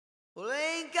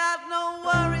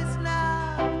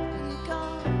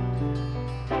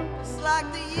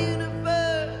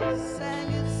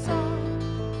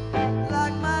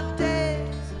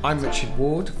I'm Richard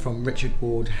Ward from Richard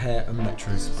Ward Hair and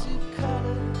Metro Spa.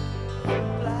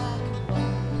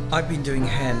 I've been doing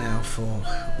hair now for,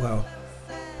 well,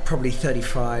 probably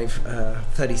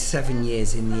 37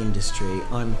 years in the industry.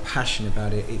 I'm passionate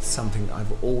about it. It's something that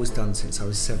I've always done since I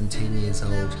was 17 years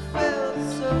old.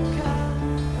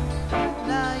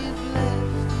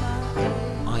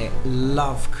 I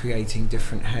love creating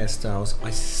different hairstyles.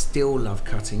 I still love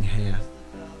cutting hair.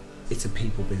 It's a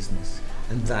people business,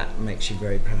 and that makes you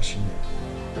very passionate.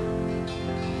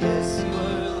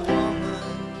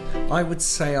 I would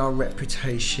say our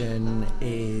reputation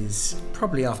is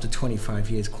probably, after 25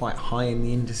 years, quite high in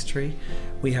the industry.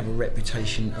 We have a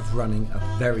reputation of running a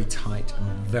very tight and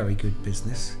very good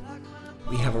business.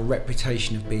 We have a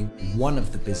reputation of being one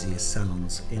of the busiest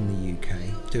salons in the UK,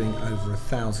 doing over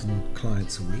 1,000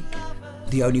 clients a week.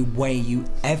 The only way you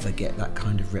ever get that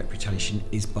kind of reputation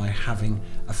is by having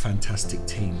a fantastic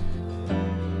team.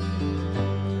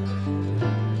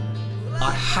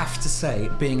 I have to say,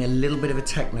 being a little bit of a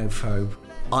technophobe,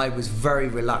 I was very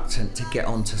reluctant to get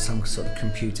onto some sort of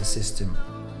computer system.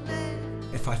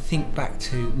 If I think back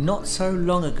to not so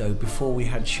long ago, before we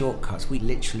had shortcuts, we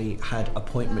literally had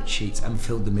appointment sheets and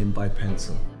filled them in by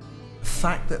pencil. The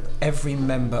fact that every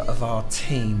member of our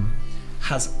team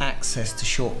has access to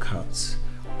shortcuts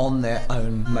on their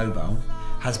own mobile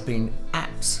has been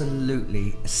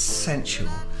absolutely essential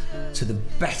to the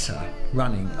better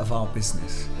running of our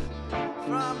business.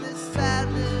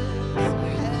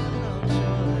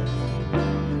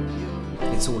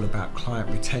 It's all about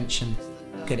client retention,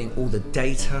 getting all the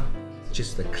data,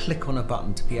 just the click on a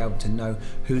button to be able to know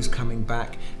who's coming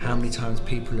back, how many times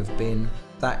people have been.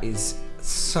 That is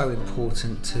so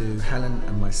important to Helen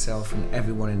and myself and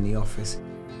everyone in the office.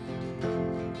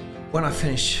 When I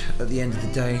finish at the end of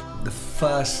the day, the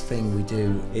first thing we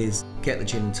do is get the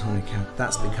gin and tonic out.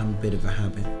 That's become a bit of a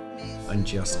habit, and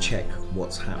just check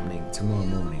what's happening tomorrow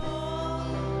morning.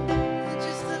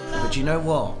 But you know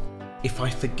what? If I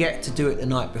forget to do it the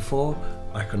night before,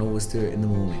 I can always do it in the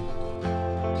morning.